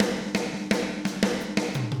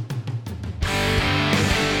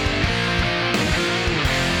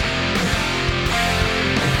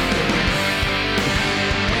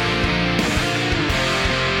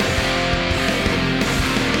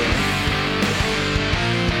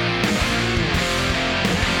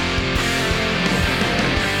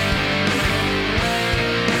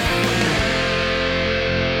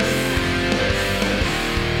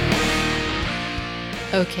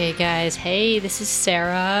Okay, guys. Hey, this is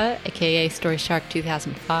Sarah, aka Story Shark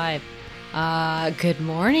 2005. Good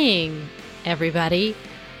morning, everybody.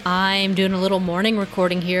 I'm doing a little morning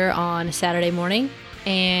recording here on a Saturday morning,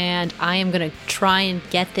 and I am going to try and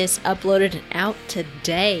get this uploaded and out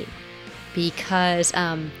today because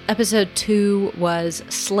episode 2 was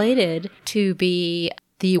slated to be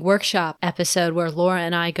the workshop episode where Laura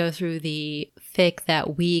and I go through the fic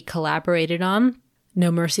that we collaborated on. No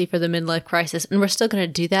Mercy for the Midlife Crisis. And we're still going to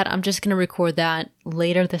do that. I'm just going to record that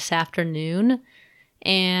later this afternoon.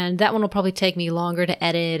 And that one will probably take me longer to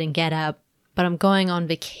edit and get up. But I'm going on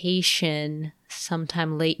vacation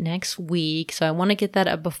sometime late next week. So I want to get that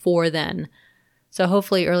up before then. So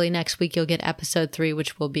hopefully early next week you'll get episode 3,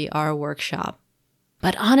 which will be our workshop.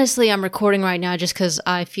 But honestly, I'm recording right now just because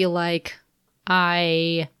I feel like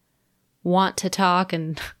I want to talk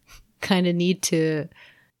and kind of need to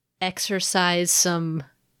exercise some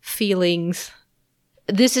feelings.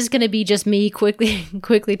 This is going to be just me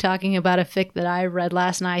quickly talking about a fic that I read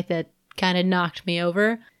last night that kind of knocked me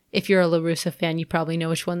over. If you're a LaRusso fan, you probably know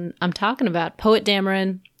which one I'm talking about. Poet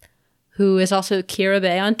Dameron, who is also Kira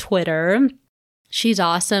Bay on Twitter. She's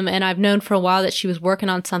awesome, and I've known for a while that she was working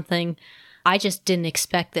on something. I just didn't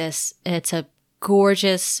expect this. It's a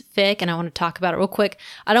gorgeous fic, and I want to talk about it real quick.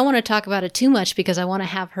 I don't want to talk about it too much because I want to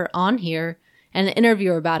have her on here and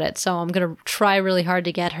interview her about it. So I'm going to try really hard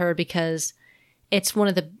to get her because it's one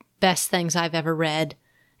of the best things I've ever read,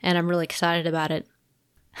 and I'm really excited about it.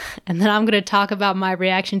 And then I'm going to talk about my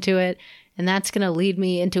reaction to it, and that's going to lead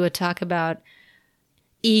me into a talk about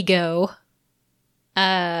ego.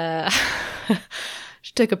 She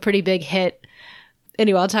took a pretty big hit.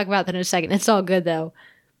 Anyway, I'll talk about that in a second. It's all good, though.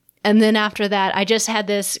 And then after that, I just had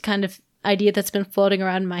this kind of idea that's been floating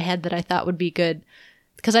around in my head that I thought would be good.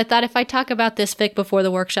 Because I thought if I talk about this fic before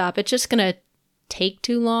the workshop, it's just going to take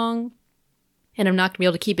too long. And I'm not going to be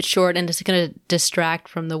able to keep it short, and it's going to distract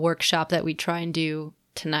from the workshop that we try and do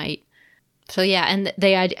tonight. So yeah, and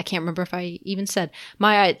I can't remember if I even said.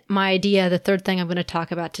 My idea, the third thing I'm going to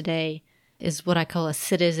talk about today, is what I call a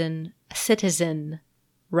citizen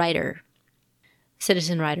writer.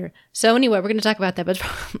 Citizen writer. So anyway, we're going to talk about that. But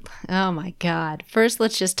oh my God. First,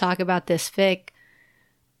 let's just talk about this fic.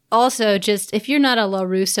 Also, just if you're not a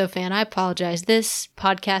LaRusso fan, I apologize. This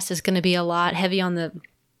podcast is going to be a lot heavy on the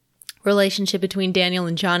relationship between Daniel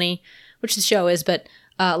and Johnny, which the show is, but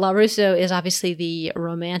LaRusso is obviously the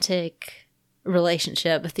romantic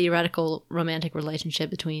relationship, a theoretical romantic relationship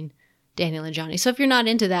between Daniel and Johnny. So if you're not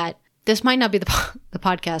into that, this might not be the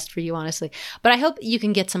podcast for you, honestly. But I hope you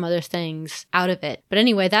can get some other things out of it. But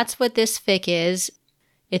anyway, that's what this fic is.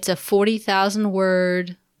 It's a 40,000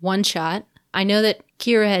 word one-shot. I know that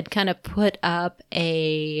Kira had kind of put up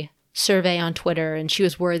a survey on Twitter, and she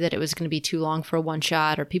was worried that it was going to be too long for a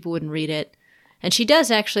one-shot or people wouldn't read it. And she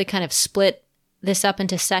does actually kind of split this up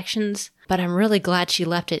into sections, but I'm really glad she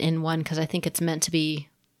left it in one because I think it's meant to be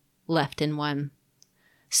left in one.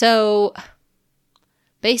 So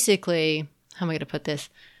basically, how am I going to put this?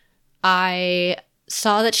 I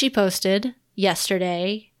saw that she posted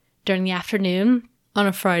yesterday during the afternoon on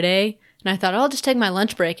a Friday, and I thought, I'll just take my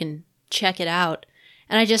lunch break and check it out.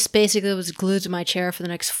 And I just basically was glued to my chair for the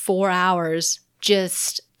next 4 hours,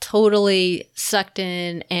 just totally sucked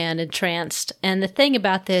in and entranced. And the thing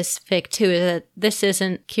about this fic, too, is that this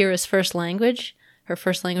isn't Kira's first language. Her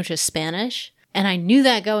first language is Spanish. And I knew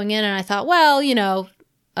that going in, and I thought, well,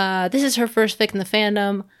 this is her first fic in the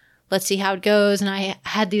fandom. Let's see how it goes. And I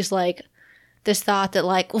had this thought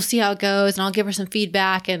that, we'll see how it goes, and I'll give her some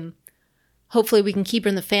feedback, and hopefully we can keep her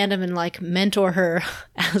in the fandom and, mentor her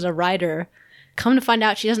as a writer. Come to find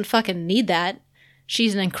out, she doesn't fucking need that.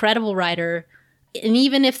 She's an incredible writer. And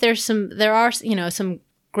even if there are some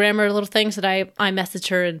grammar little things that I messaged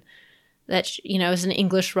her and that, as an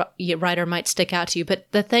English writer might stick out to you. But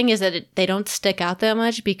the thing is that they don't stick out that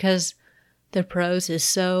much because the prose is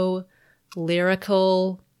so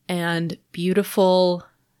lyrical and beautiful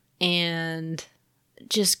and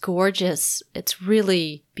just gorgeous. It's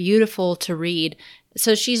really beautiful to read.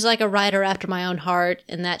 So she's like a writer after my own heart,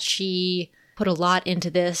 and that she put a lot into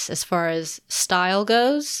this as far as style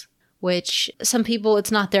goes, which some people,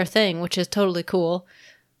 it's not their thing, which is totally cool.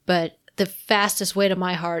 But the fastest way to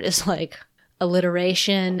my heart is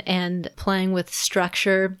alliteration and playing with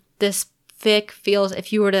structure. This fic feels,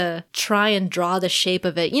 if you were to try and draw the shape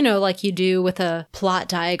of it, like you do with a plot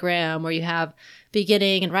diagram where you have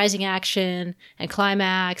beginning and rising action and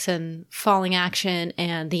climax and falling action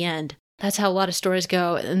and the end. That's how a lot of stories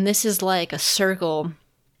go. And this is like a circle,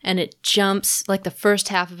 and it jumps, the first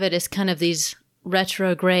half of it is kind of these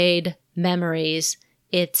retrograde memories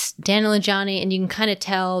It's Daniel and Johnny, and you can kind of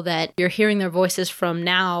tell that you're hearing their voices from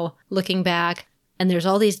now, looking back, and there's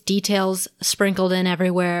all these details sprinkled in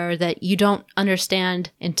everywhere that you don't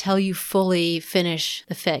understand until you fully finish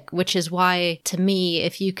the fic, which is why, to me,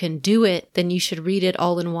 if you can do it, then you should read it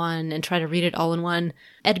all in one and try to read it all in one.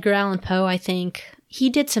 Edgar Allan Poe, I think, he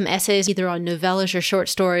did some essays either on novellas or short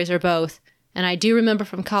stories or both. And I do remember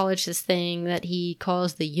from college this thing that he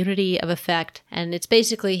calls the unity of effect. And it's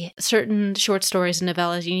basically certain short stories and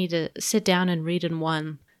novellas you need to sit down and read in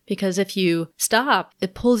one. Because if you stop,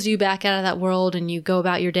 it pulls you back out of that world and you go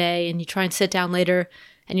about your day and you try and sit down later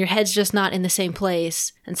and your head's just not in the same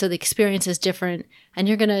place. And so the experience is different. And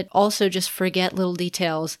you're going to also just forget little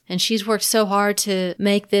details. And she's worked so hard to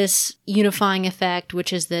make this unifying effect,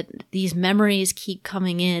 which is that these memories keep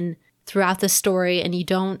coming in throughout the story and you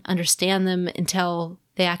don't understand them until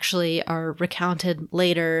they actually are recounted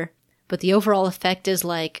later. But the overall effect is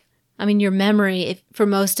like, I mean, your memory for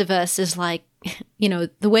most of us is like, you know,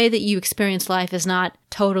 the way that you experience life is not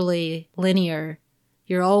totally linear.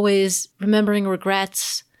 You're always remembering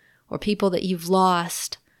regrets or people that you've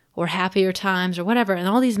lost or happier times or whatever. And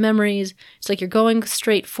all these memories, it's like you're going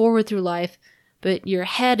straight forward through life, but your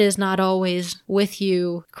head is not always with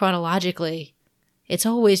you chronologically. It's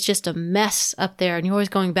always just a mess up there, and you're always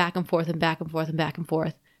going back and forth and back and forth and back and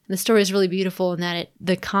forth. And the story is really beautiful in that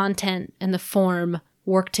the content and the form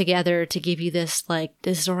work together to give you this like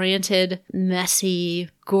disoriented, messy,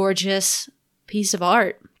 gorgeous piece of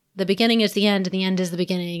art. The beginning is the end, and the end is the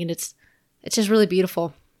beginning, and it's just really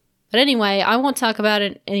beautiful. But anyway, I won't talk about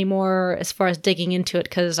it anymore as far as digging into it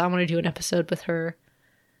because I want to do an episode with her.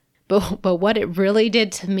 But what it really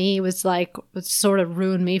did to me was sort of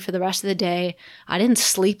ruined me for the rest of the day. I didn't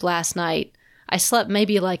sleep last night. I slept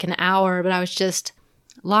maybe like an hour, but I was just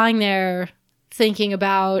lying there thinking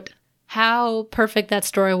about how perfect that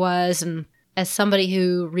story was. And as somebody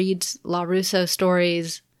who reads LaRusso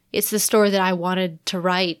stories, it's the story that I wanted to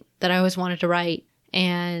write, that I always wanted to write.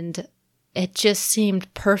 And it just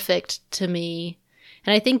seemed perfect to me.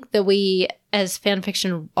 And I think that we, as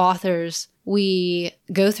fanfiction authors, we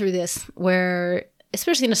go through this where,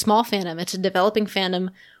 especially in a small fandom, it's a developing fandom,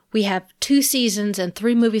 we have 2 seasons and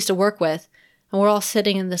 3 movies to work with, and we're all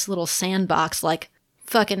sitting in this little sandbox, like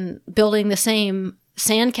fucking building the same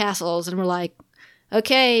sandcastles, and we're like,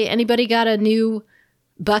 okay, anybody got a new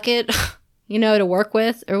bucket, to work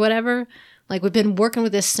with or whatever? Like, we've been working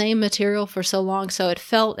with this same material for so long, so it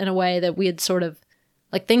felt in a way that we had sort of,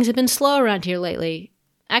 like, things have been slow around here lately.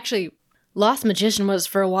 Actually, Lost Magician was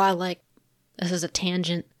for a while like, this is a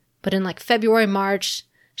tangent, but in like February, March,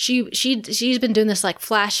 she's been doing this like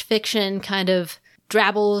flash fiction kind of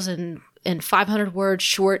drabbles and 500-word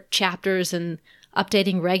short chapters and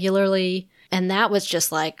updating regularly. And that was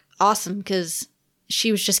just like awesome because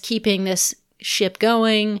she was just keeping this ship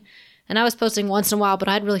going. And I was posting once in a while, but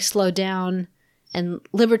I'd really slowed down. And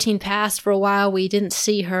Libertine passed for a while. We didn't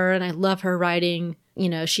see her, and I love her writing.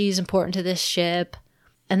 She's important to this ship.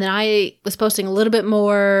 And then I was posting a little bit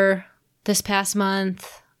more this past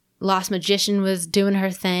month. Lost Magician was doing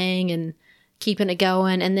her thing and keeping it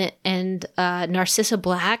going. And Narcissa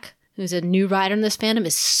Black, who's a new writer in this fandom,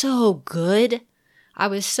 is so good. I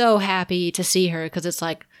was so happy to see her because it's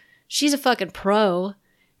like, she's a fucking pro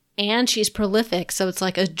and she's prolific. So it's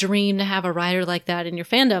like a dream to have a writer like that in your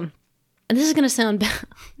fandom. And this is going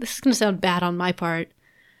to sound bad on my part,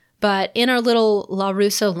 but in our little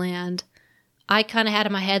LaRusso land, I kind of had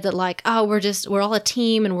in my head that like, oh, we're all a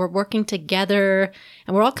team and we're working together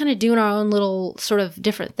and we're all kind of doing our own little sort of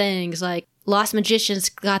different things. Like Lost Magician's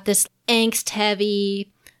got this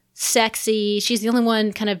angst-heavy, sexy, she's the only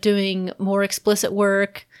one kind of doing more explicit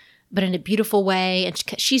work, but in a beautiful way. And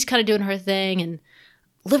she's kind of doing her thing. And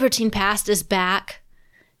Libertine Past is back.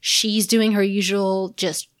 She's doing her usual,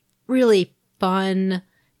 just really fun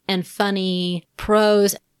and funny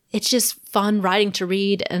prose. It's just fun writing to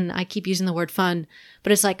read, and I keep using the word fun,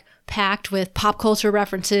 but it's like packed with pop culture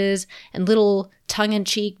references and little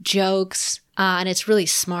tongue-in-cheek jokes, and it's really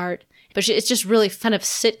smart. But it's just really kind of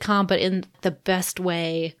sitcom, but in the best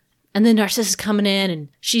way. And then Narcissa's coming in, and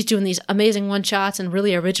she's doing these amazing one-shots and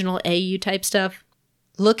really original AU type stuff.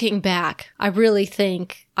 Looking back, I really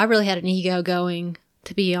think I really had an ego going,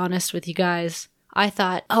 to be honest with you guys. I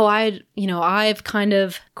thought, I've kind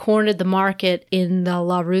of cornered the market in the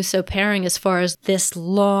LaRusso pairing as far as this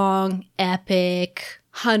long, epic,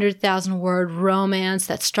 100,000-word romance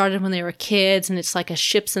that started when they were kids, and it's like a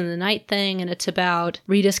ships in the night thing, and it's about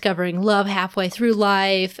rediscovering love halfway through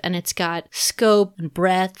life, and it's got scope and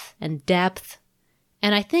breadth and depth.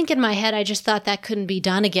 And I think in my head, I just thought that couldn't be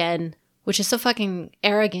done again, which is so fucking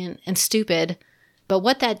arrogant and stupid. But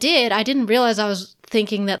what that did, I didn't realize I was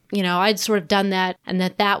thinking that, I'd sort of done that and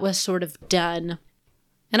that was sort of done.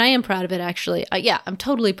 And I am proud of it, actually. Yeah, I'm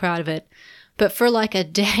totally proud of it. But for like a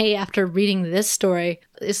day after reading this story,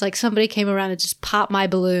 it's like somebody came around and just popped my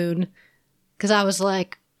balloon because I was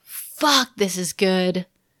like, fuck, this is good.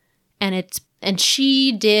 And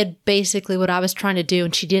she did basically what I was trying to do,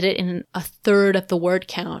 and she did it in a third of the word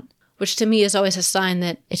count, which to me is always a sign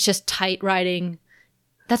that it's just tight writing.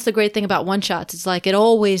 That's the great thing about one-shots. It's like it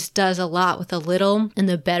always does a lot with a little, and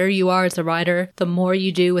the better you are as a writer, the more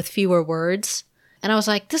you do with fewer words. And I was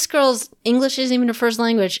like, this girl's English isn't even her first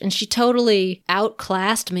language, and she totally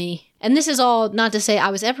outclassed me. And this is all not to say I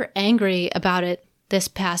was ever angry about it this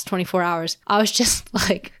past 24 hours. I was just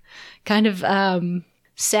like kind of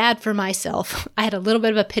sad for myself. I had a little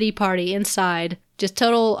bit of a pity party inside, just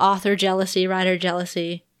total author jealousy, writer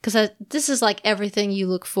jealousy. Because this is like everything you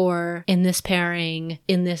look for in this pairing,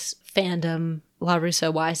 in this fandom,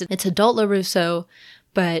 LaRusso-wise. It's adult LaRusso,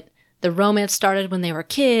 but the romance started when they were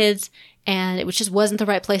kids, and it just wasn't the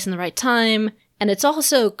right place and the right time. And it's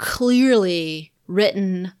also clearly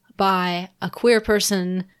written by a queer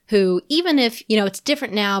person who, even if, it's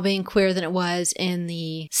different now being queer than it was in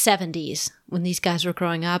the 70s when these guys were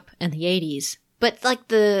growing up, and the 80s. But like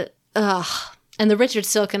and the Richard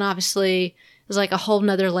Silken obviously is like a whole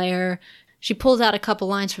nother layer. She pulls out a couple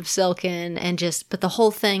lines from Silken but the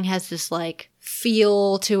whole thing has this like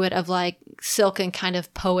feel to it of like Silken kind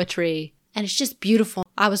of poetry. And it's just beautiful.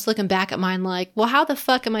 I was looking back at mine like, well, how the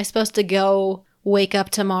fuck am I supposed to go wake up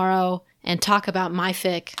tomorrow and talk about my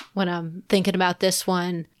fic when I'm thinking about this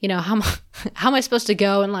one? How am I supposed to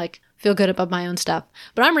go and like feel good about my own stuff?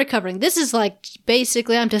 But I'm recovering. This is like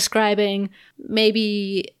basically I'm describing,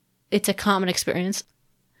 maybe it's a common experience.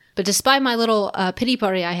 But despite my little pity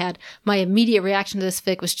party I had, my immediate reaction to this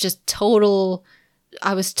fic was just total.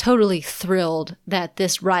 I was totally thrilled that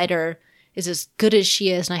this writer is as good as she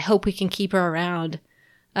is, and I hope we can keep her around.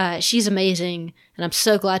 She's amazing, and I'm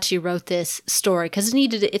so glad she wrote this story because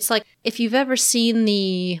it's like if you've ever seen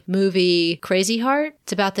the movie Crazy Heart,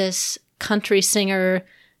 it's about this country singer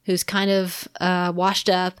who's kind of washed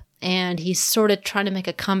up, and he's sort of trying to make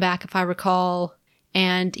a comeback, if I recall.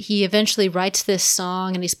 And he eventually writes this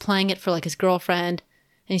song, and he's playing it for like his girlfriend.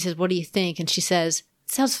 And he says, "What do you think?" And she says,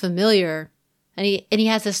 "It sounds familiar." And he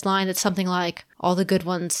has this line that's something like, "All the good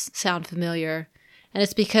ones sound familiar." And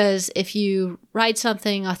it's because if you write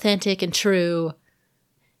something authentic and true,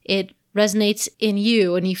 it resonates in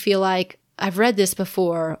you, and you feel like, I've read this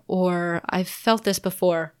before, or I've felt this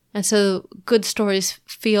before. And so good stories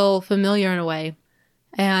feel familiar in a way.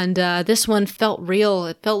 And this one felt real.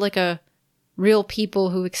 It felt like a real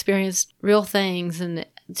people who experienced real things, and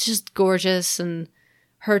it's just gorgeous and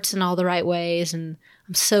hurts in all the right ways. And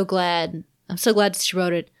I'm so glad that she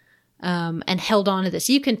wrote it and held on to this.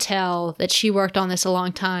 You can tell that she worked on this a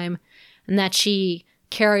long time and that she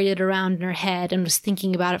carried it around in her head and was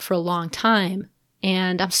thinking about it for a long time.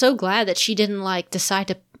 And I'm so glad that she didn't decide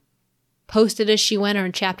to post it as she went or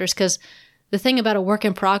in chapters, because the thing about a work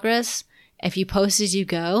in progress, if you post as you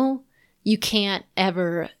go, you can't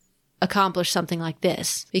ever accomplish something like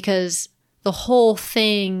this because the whole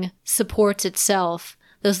thing supports itself.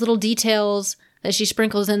 Those little details that she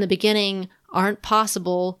sprinkles in the beginning aren't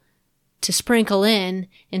possible to sprinkle in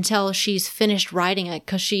until she's finished writing it,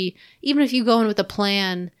 because even if you go in with a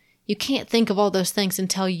plan, you can't think of all those things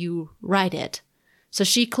until you write it. So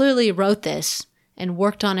she clearly wrote this and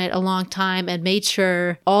worked on it a long time and made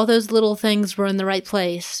sure all those little things were in the right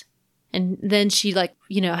place. And then she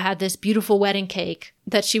had this beautiful wedding cake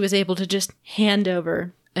that she was able to just hand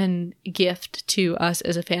over and gift to us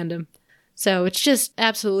as a fandom. So it's just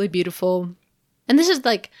absolutely beautiful. And this is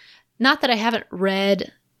not that I haven't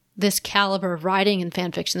read this caliber of writing in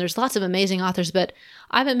fan fiction. There's lots of amazing authors, but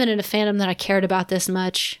I haven't been in a fandom that I cared about this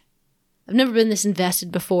much. I've never been this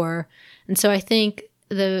invested before. And so I think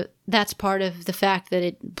that's part of the fact that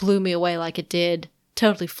it blew me away like it did.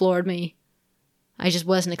 Totally floored me. I just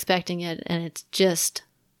wasn't expecting it, and it's just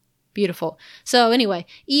beautiful. So anyway,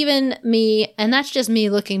 even me, and that's just me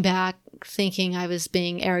looking back, thinking I was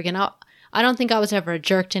being arrogant. I don't think I was ever a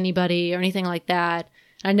jerk to anybody or anything like that.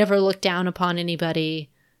 I never looked down upon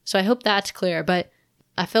anybody. So I hope that's clear. But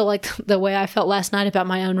I feel like the way I felt last night about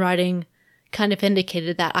my own writing kind of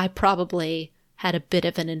indicated that I probably had a bit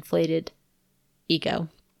of an inflated ego.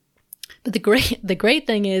 But the great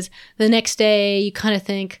thing is the next day you kind of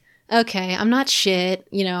think, okay, I'm not shit.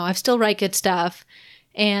 I still write good stuff.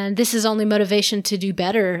 And this is only motivation to do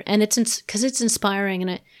better. And it's because it's inspiring.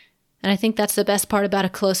 And I think that's the best part about a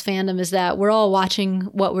close fandom is that we're all watching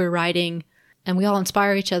what we're writing and we all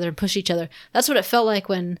inspire each other and push each other. That's what it felt like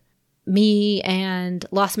when me and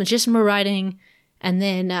Lost Magician were writing, and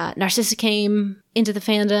then Narcissa came into the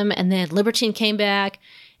fandom, and then Libertine came back,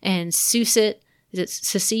 and Susit, is it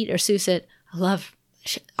Susit or Susit? I love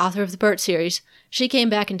author of the Burt series. She came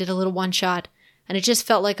back and did a little one-shot, and it just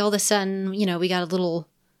felt like all of a sudden, you know, we got a little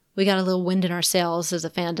wind in our sails as a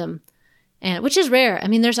fandom, and which is rare. I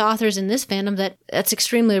mean, there's authors in this fandom that's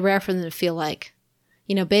extremely rare for them to feel like.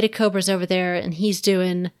 You know, Beta Cobra's over there, and he's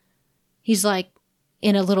like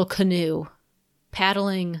in a little canoe,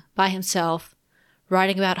 paddling by himself,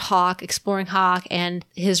 writing about Hawk, exploring Hawk, and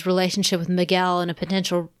his relationship with Miguel and a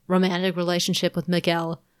potential romantic relationship with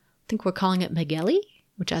Miguel. I think we're calling it Migueli,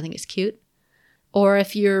 which I think is cute. Or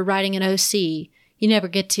if you're writing an OC, you never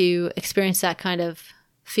get to experience that kind of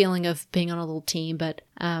feeling of being on a little team. But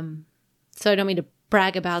so I don't mean to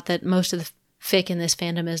brag about that most of the fic in this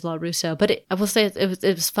fandom is La Russo. But I will say it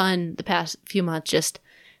was fun the past few months just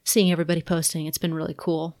seeing everybody posting. It's been really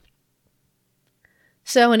cool.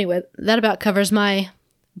 So anyway, that about covers my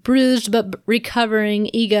bruised but recovering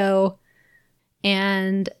ego.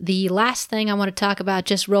 And the last thing I want to talk about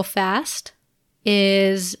just real fast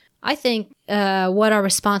is I think what our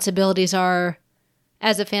responsibilities are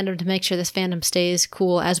as a fandom to make sure this fandom stays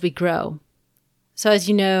cool as we grow. So as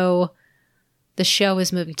you know, the show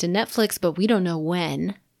is moving to Netflix, but we don't know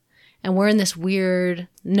when. And we're in this weird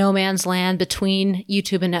no man's land between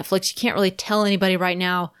YouTube and Netflix. You can't really tell anybody right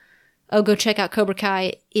now, oh, go check out Cobra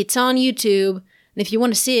Kai. It's on YouTube. And if you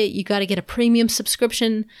want to see it, you got to get a premium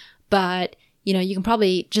subscription. But, you know, you can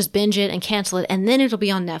probably just binge it and cancel it, and then it'll be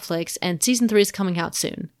on Netflix. And season 3 is coming out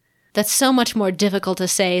soon. That's so much more difficult to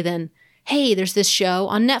say than, hey, there's this show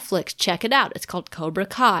on Netflix. Check it out. It's called Cobra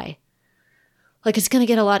Kai. Like, it's going to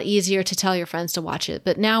get a lot easier to tell your friends to watch it.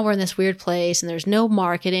 But now we're in this weird place, and there's no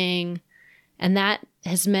marketing. And that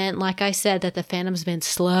has meant, like I said, that the fandom's been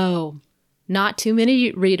slow. Not too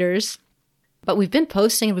many readers. But we've been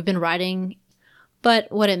posting and we've been writing.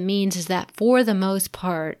 But what it means is that for the most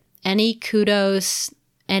part, any kudos,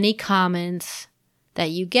 any comments that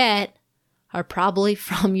you get are probably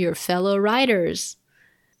from your fellow writers.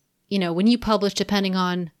 You know, when you publish,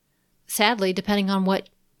 sadly, depending on what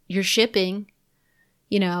you're shipping,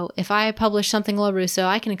 you know, if I publish something La Russo,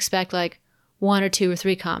 I can expect like 1 or 2 or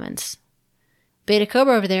 3 comments. Beta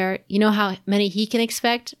Cobra over there, you know how many he can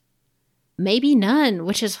expect? Maybe none,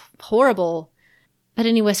 which is horrible. But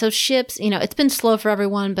anyway, so ships, you know, it's been slow for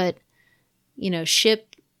everyone, but, you know,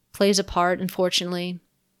 ship plays a part, unfortunately.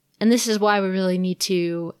 And this is why we really need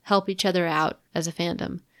to help each other out as a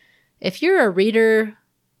fandom. If you're a reader,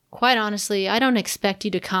 quite honestly, I don't expect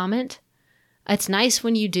you to comment. It's nice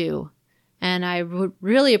when you do. And I would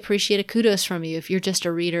really appreciate a kudos from you if you're just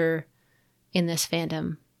a reader in this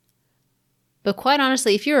fandom. But quite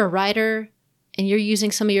honestly, if you're a writer and you're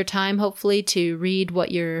using some of your time, hopefully, to read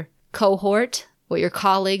what your cohort, what your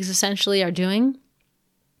colleagues essentially are doing,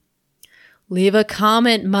 leave a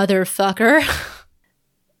comment, motherfucker.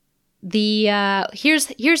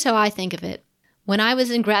 Here's how I think of it. When I was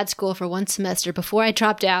in grad school for 1 semester, before I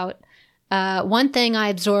dropped out, one thing I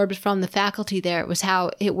absorbed from the faculty there was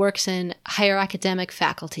how it works in higher academic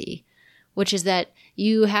faculty, which is that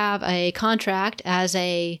you have a contract as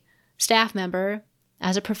a staff member,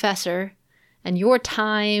 as a professor, and your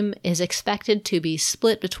time is expected to be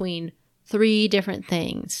split between 3 different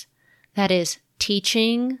things. That is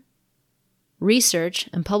teaching, research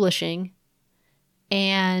and publishing,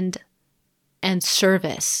 and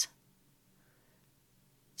service.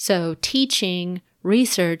 So teaching,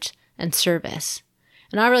 research, and service.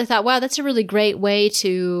 And I really thought, wow, that's a really great way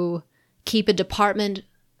to keep a department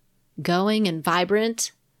going and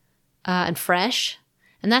vibrant and fresh.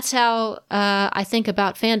 And that's how I think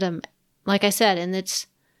about fandom, like I said, and it's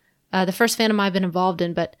the first fandom I've been involved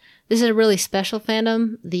in, but this is a really special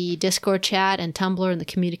fandom. The Discord chat and Tumblr and the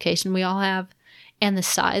communication we all have and the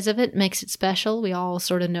size of it makes it special. We all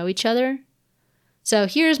sort of know each other. So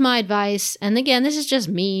here's my advice. And again, this is just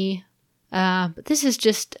me, but this is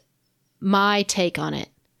just my take on it.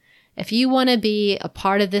 If you want to be a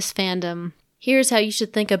part of this fandom, here's how you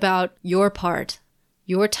should think about your part.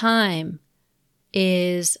 Your time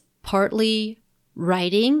is partly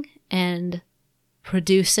writing and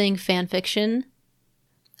producing fan fiction.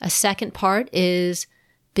 A second part is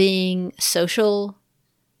being social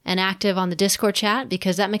and active on the Discord chat,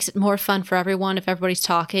 because that makes it more fun for everyone if everybody's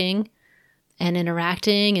talking and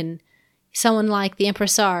interacting. And someone like the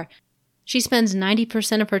Empress R, she spends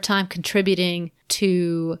 90% of her time contributing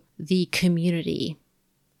to the community,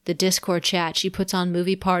 the Discord chat. She puts on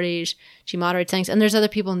movie parties, she moderates things, and there's other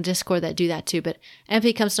people in Discord that do that too. But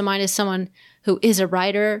MP comes to mind as someone who is a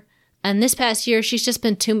writer, And this past year, she's just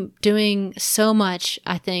been doing so much,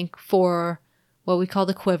 I think, for what we call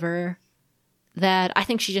the quiver, that I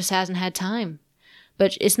think she just hasn't had time.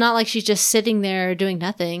 But it's not like she's just sitting there doing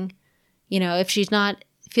nothing. You know, if she's not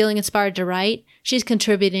feeling inspired to write, she's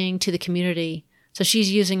contributing to the community. So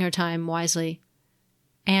she's using her time wisely.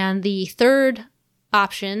 And the third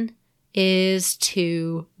option is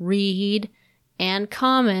to read and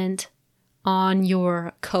comment on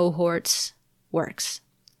your cohort's works.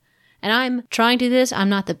 And I'm trying to do this. I'm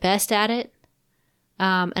not the best at it.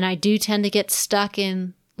 And I do tend to get stuck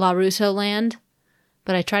in La Russo land,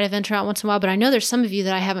 but I try to venture out once in a while. But I know there's some of you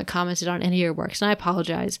that I haven't commented on any of your works, and I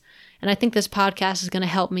apologize. And I think this podcast is going to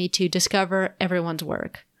help me to discover everyone's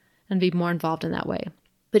work and be more involved in that way.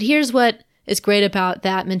 But here's what is great about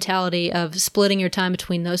that mentality of splitting your time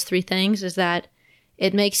between those three things is that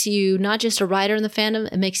it makes you not just a writer in the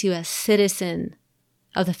fandom, it makes you a citizen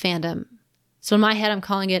of the fandom. So in my head, I'm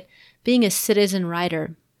calling it being a citizen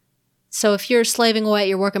writer. So if you're slaving away at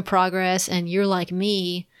your work in progress and you're like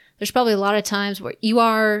me, there's probably a lot of times where you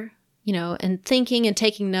are, and thinking and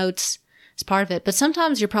taking notes is part of it. But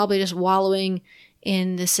sometimes you're probably just wallowing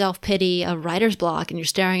in the self-pity of writer's block and you're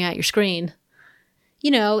staring at your screen.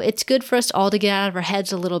 It's good for us all to get out of our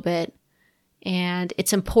heads a little bit. And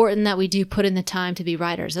it's important that we do put in the time to be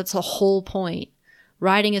writers. That's the whole point.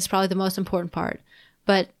 Writing is probably the most important part.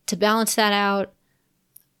 But to balance that out,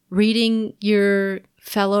 reading your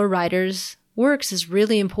fellow writers' works is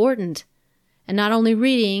really important. And not only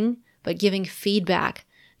reading, but giving feedback.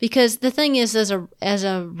 Because the thing is, as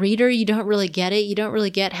a reader, you don't really get it. You don't really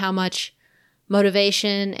get how much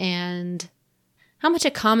motivation and how much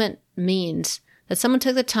a comment means. That someone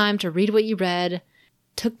took the time to read what you read,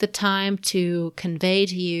 took the time to convey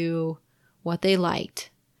to you what they liked.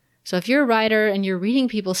 So if you're a writer and you're reading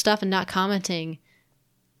people's stuff and not commenting,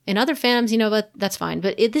 in other fandoms, that's fine.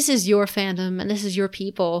 But this is your fandom and this is your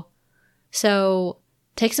people. So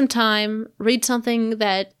take some time, read something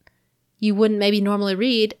that you wouldn't maybe normally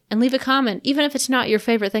read, and leave a comment, even if it's not your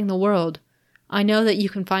favorite thing in the world. I know that you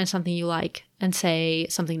can find something you like and say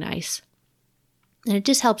something nice. And it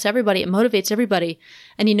just helps everybody. It motivates everybody.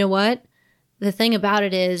 And you know what? The thing about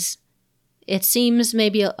it is, it seems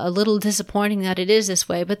maybe a little disappointing that it is this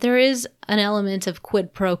way, but there is an element of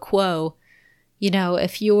quid pro quo.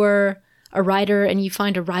 If you're a writer and you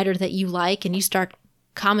find a writer that you like and you start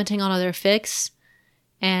commenting on other fics,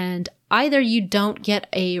 and either you don't get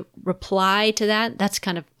a reply to that,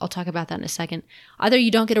 I'll talk about that in a second. Either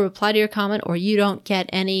you don't get a reply to your comment or you don't get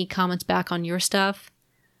any comments back on your stuff.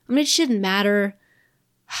 I mean, it shouldn't matter.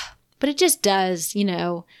 But it just does,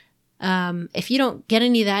 if you don't get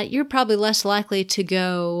any of that, you're probably less likely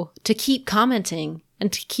to keep commenting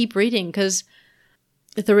and to keep reading. Because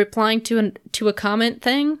the replying to a comment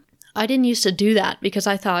thing, I didn't used to do that because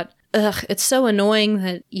I thought, it's so annoying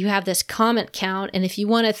that you have this comment count. And if you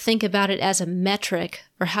want to think about it as a metric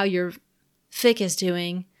for how your fic is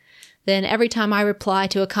doing, then every time I reply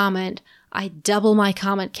to a comment, I double my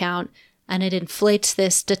comment count and it inflates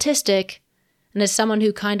this statistic. And as someone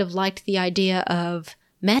who kind of liked the idea of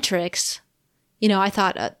metrics, I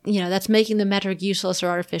thought, that's making the metric useless or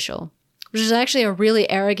artificial, which is actually a really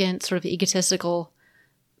arrogant, sort of egotistical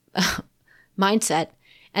mindset.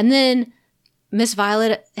 And then Miss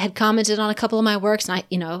Violet had commented on a couple of my works, and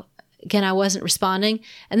I wasn't responding.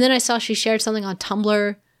 And then I saw she shared something on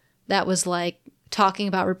Tumblr that was like talking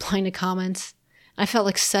about replying to comments. I felt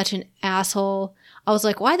like such an asshole. I was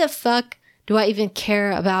like, why the fuck do I even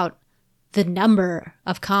care about the number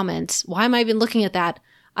of comments? Why am I even looking at that?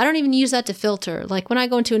 I don't even use that to filter. Like when I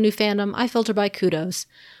go into a new fandom, I filter by kudos,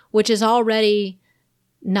 which is already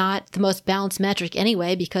not the most balanced metric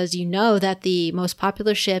anyway, because you know that the most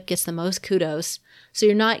popular ship gets the most kudos. So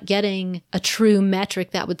you're not getting a true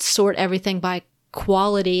metric that would sort everything by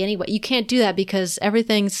quality anyway. You can't do that because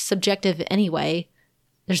everything's subjective anyway.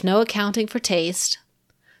 There's no accounting for taste.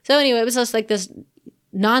 So anyway, it was just like this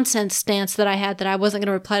nonsense stance that I had that I wasn't going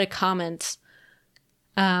to reply to comments.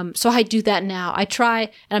 So I do that now. I try,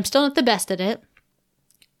 and I'm still not the best at it.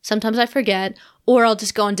 Sometimes I forget, or I'll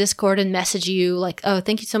just go on Discord and message you like, oh,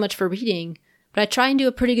 thank you so much for reading. But I try and do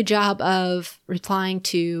a pretty good job of replying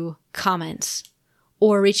to comments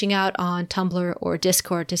or reaching out on Tumblr or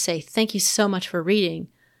Discord to say, thank you so much for reading.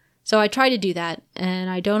 So I try to do that, and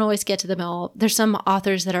I don't always get to them all. There's some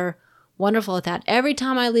authors that are wonderful at that. Every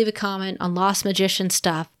time I leave a comment on Lost Magician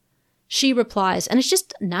stuff, she replies, and it's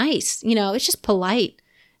just nice. It's just polite.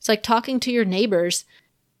 It's like talking to your neighbors.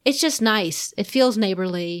 It's just nice. It feels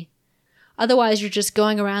neighborly. Otherwise, you're just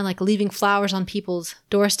going around like leaving flowers on people's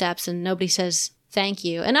doorsteps and nobody says thank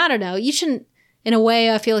you. And I don't know, you shouldn't, in a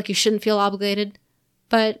way, I feel like you shouldn't feel obligated.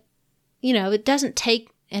 But it doesn't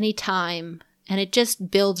take any time, and it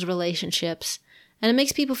just builds relationships, and it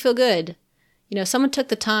makes people feel good. Someone took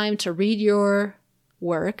the time to read your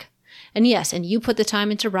work, and yes, and you put the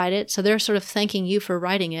time in to write it, so they're sort of thanking you for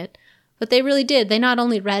writing it, but they really did. They not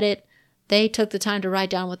only read it, they took the time to write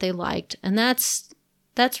down what they liked, and that's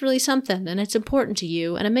really something, and it's important to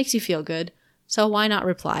you, and it makes you feel good, so why not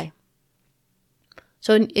reply?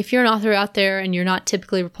 So if you're an author out there and you're not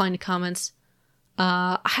typically replying to comments,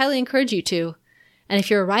 I highly encourage you to. And if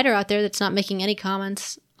you're a writer out there that's not making any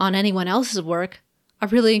comments on anyone else's work, I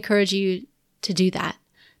really encourage you to do that,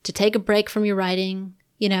 to take a break from your writing,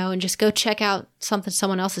 and just go check out something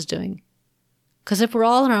someone else is doing. Because if we're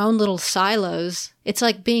all in our own little silos, it's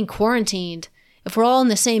like being quarantined. If we're all in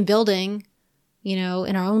the same building, in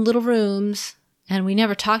our own little rooms, and we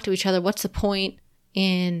never talk to each other, what's the point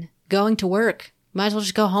in going to work? Might as well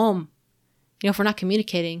just go home, if we're not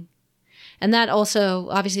communicating. And that also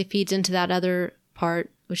obviously feeds into that other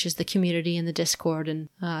part, which is the community and the Discord, and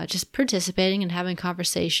just participating and having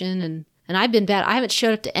conversation. And I've been bad. I haven't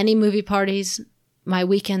showed up to any movie parties. My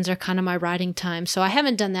weekends are kind of my writing time, so I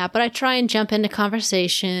haven't done that. But I try and jump into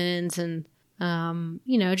conversations and,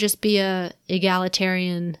 just be a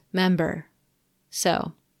egalitarian member.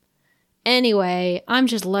 So anyway, I'm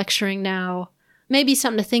just lecturing now. Maybe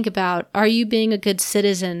something to think about. Are you being a good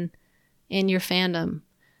citizen in your fandom?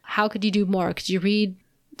 How could you do more? Could you read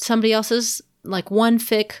somebody else's, like one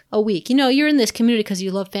fic a week? You're in this community because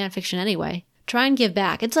you love fan fiction anyway. Try and give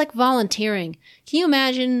back. It's like volunteering. Can you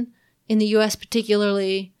imagine in the U.S.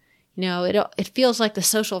 particularly, it feels like the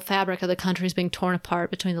social fabric of the country is being torn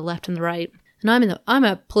apart between the left and the right. And I'm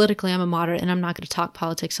a moderate, and I'm not going to talk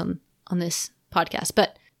politics on this podcast,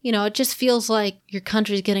 but it just feels like your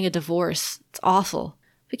country's getting a divorce. It's awful.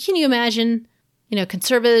 But can you imagine,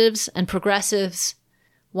 conservatives and progressives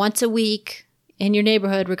once a week in your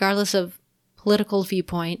neighborhood, regardless of political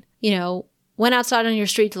viewpoint, went outside on your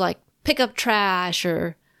street to like pick up trash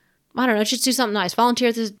or, I don't know, just do something nice. Volunteer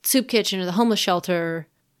at the soup kitchen or the homeless shelter.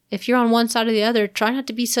 If you're on one side or the other, try not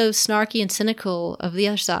to be so snarky and cynical of the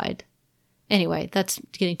other side. Anyway, that's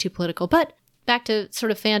getting too political. But back to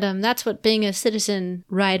sort of fandom, that's what being a citizen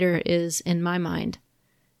writer is in my mind.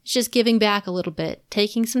 It's just giving back a little bit,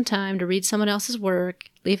 taking some time to read someone else's work,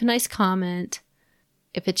 leave a nice comment.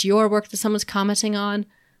 If it's your work that someone's commenting on,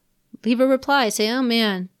 leave a reply. Say, oh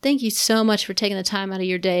man, thank you so much for taking the time out of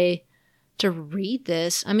your day to read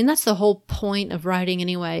this. I mean, that's the whole point of writing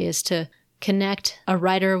anyway, is to connect a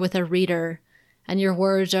writer with a reader. And your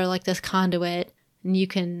words are like this conduit, and you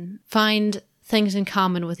can find things in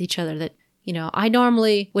common with each other that, I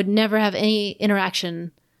normally would never have any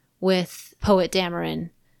interaction with poet Dameron.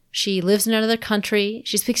 She lives in another country.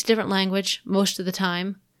 She speaks a different language most of the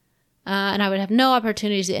time. And I would have no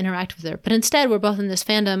opportunities to interact with her. But instead, we're both in this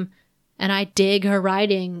fandom, and I dig her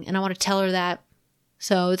writing, and I want to tell her that.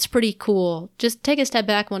 So it's pretty cool. Just take a step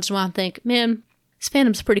back once in a while and think, man, this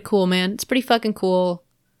fandom's pretty cool, man. It's pretty fucking cool.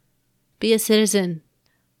 Be a citizen,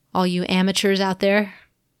 all you amateurs out there.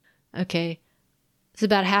 Okay, it's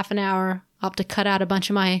about half an hour. I'll have to cut out a bunch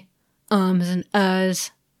of my ums and uhs,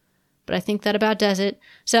 but I think that about does it.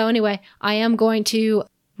 So anyway, I am going to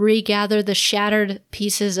regather the shattered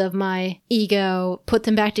pieces of my ego, put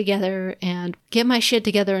them back together, and get my shit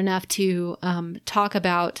together enough to talk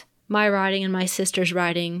about my writing and my sister's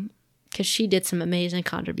writing, because she did some amazing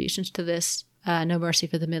contributions to this No Mercy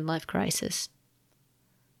for the Midlife Crisis.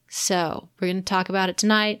 So we're going to talk about it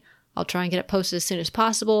tonight. I'll try and get it posted as soon as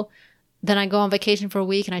possible. Then I go on vacation for a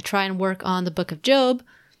week and I try and work on the Book of Job.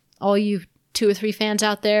 All you 2 or 3 fans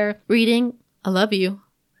out there reading, I love you.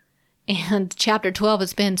 And chapter 12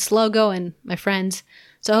 has been slow going, my friends.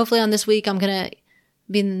 So hopefully on this week I'm going to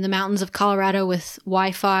be in the mountains of Colorado with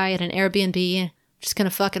Wi-Fi at an Airbnb. Just going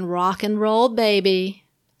to fucking rock and roll, baby.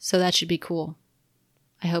 So that should be cool.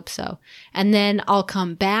 I hope so. And then I'll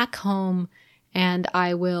come back home and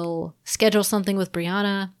I will schedule something with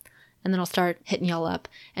Brianna. And then I'll start hitting y'all up.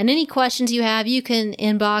 And any questions you have, you can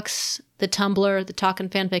inbox the Tumblr, the Talkin'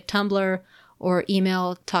 Fanfic Tumblr, or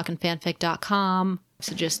email talkinfanfic.com.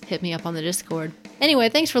 So just hit me up on the Discord. Anyway,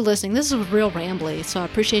 thanks for listening. This is real rambly, so I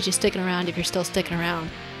appreciate you sticking around if you're still sticking around.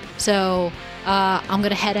 So I'm going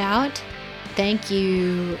to head out. Thank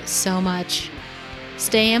you so much.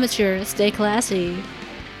 Stay amateur, stay classy.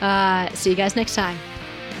 See you guys next time.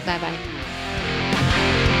 Bye-bye.